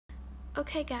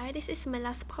Okay guys, this is my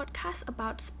last podcast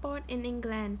about sport in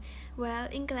England. Well,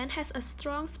 England has a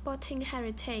strong sporting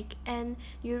heritage and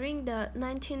during the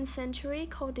 19th century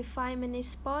codified many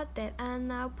sports that are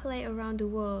now played around the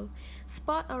world.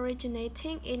 Sports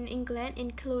originating in England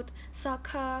include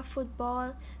soccer,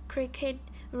 football, cricket,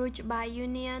 rugby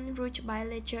union, rugby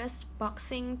leagues,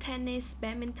 boxing, tennis,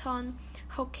 badminton,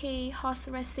 hockey, horse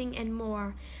racing and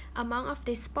more. Among of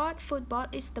these sports, football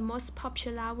is the most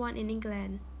popular one in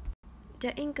England.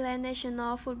 The England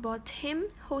national football team,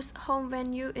 whose home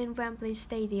venue in Wembley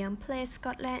Stadium, played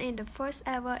Scotland in the first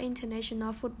ever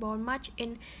international football match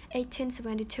in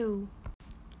 1872.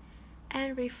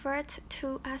 And referred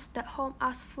to as the home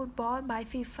of football by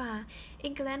FIFA,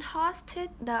 England hosted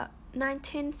the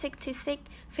 1966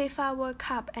 FIFA World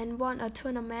Cup and won a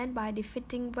tournament by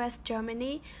defeating West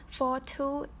Germany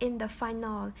 4-2 in the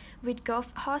final, with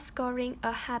Geoff Hurst scoring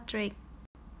a hat-trick.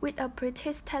 With a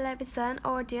British television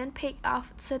audience peak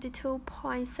of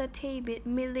 32.30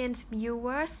 million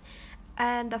viewers,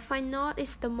 and the final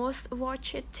is the most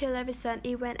watched television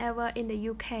event ever in the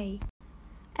UK.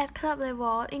 At club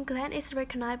level, England is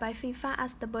recognized by FIFA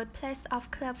as the birthplace of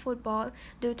club football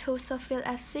due to Sheffield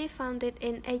FC, founded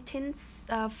in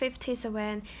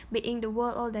 1857, being the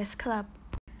world's oldest club.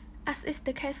 As is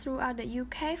the case throughout the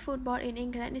UK, football in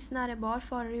England is notable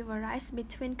for rivalries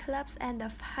between clubs and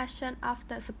the passion of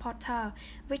the supporter,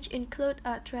 which include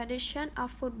a tradition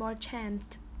of football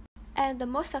chants. And the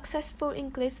most successful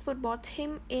English football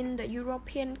team in the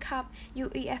European Cup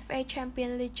UEFA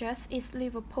Champions League is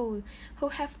Liverpool, who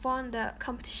have won the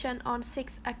competition on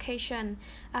 6 occasions.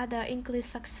 Other English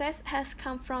success has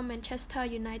come from Manchester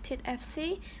United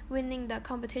FC, winning the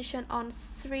competition on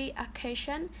 3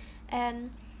 occasions,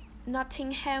 and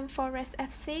Nottingham Forest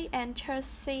FC and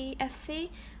Chelsea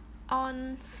FC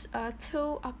on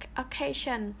 2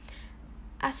 occasions.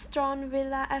 Aston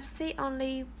Villa FC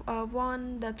only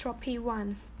won the trophy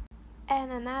once.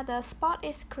 And another sport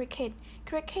is cricket.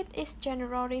 Cricket is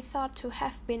generally thought to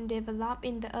have been developed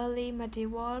in the early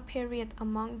medieval period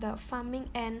among the farming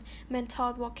and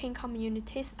mental working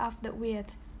communities of the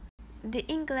West. The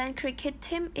England cricket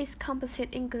team is composite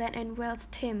England and Wales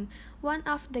team. One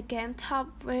of the game's top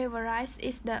rivalries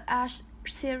is the Ashes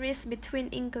series between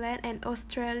England and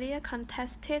Australia,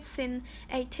 contested since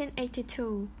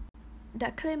 1882.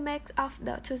 The climax of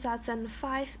the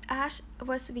 2005 Ashes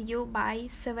was viewed by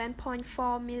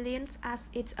 7.4 million as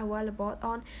it's available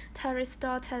on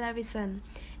terrestrial television.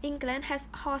 England has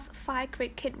hosted 5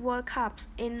 cricket World Cups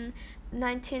in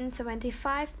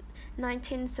 1975,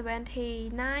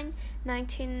 1979,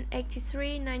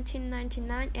 1983,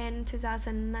 1999 and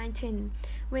 2019,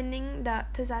 winning the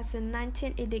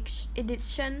 2019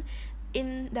 edition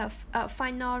in the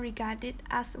final, regarded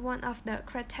as one of the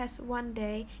greatest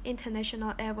one-day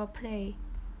international ever played.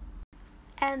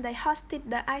 And they hosted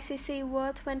the ICC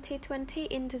World 2020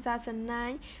 in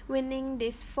 2009, winning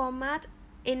this format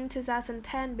in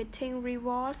 2010, beating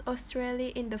rivals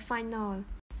Australia in the final.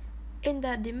 In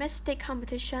the domestic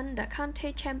competition, the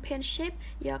county championship,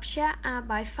 Yorkshire are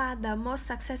by far the most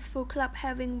successful club,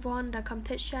 having won the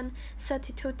competition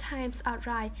 32 times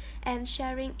outright and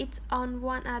sharing it on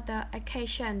one other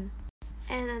occasion.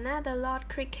 And another Lord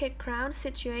Cricket Ground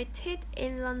situated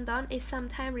in London is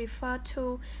sometimes referred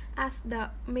to as the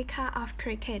Mecca of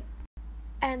cricket.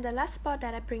 And the last sport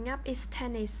that I bring up is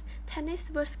tennis. Tennis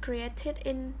was created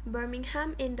in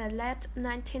Birmingham in the late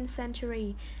 19th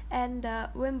century, and the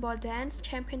Wimbledon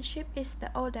Championship is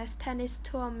the oldest tennis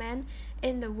tournament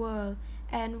in the world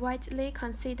and widely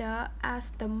considered as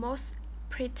the most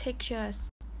prestigious.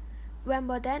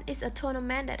 Wimbledon is a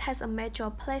tournament that has a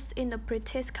major place in the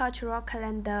British cultural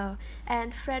calendar,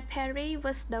 and Fred Perry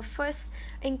was the first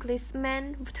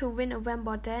Englishman to win a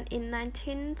Wimbledon in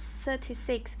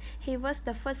 1936. He was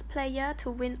the first player to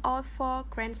win all 4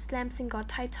 Grand Slam single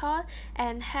titles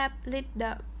and have led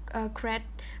the Great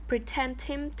Britain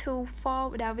team to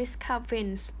 4 Davis Cup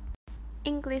wins.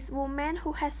 English women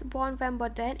who has won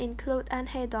Wimbledon include Anne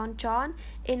Haydon-Jones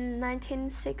in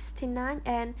 1969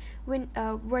 and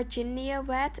Virginia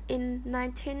Wade in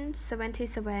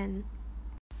 1977.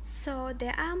 So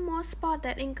there are more sports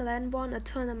that England won a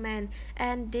tournament,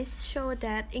 and this shows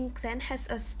that England has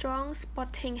a strong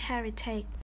sporting heritage.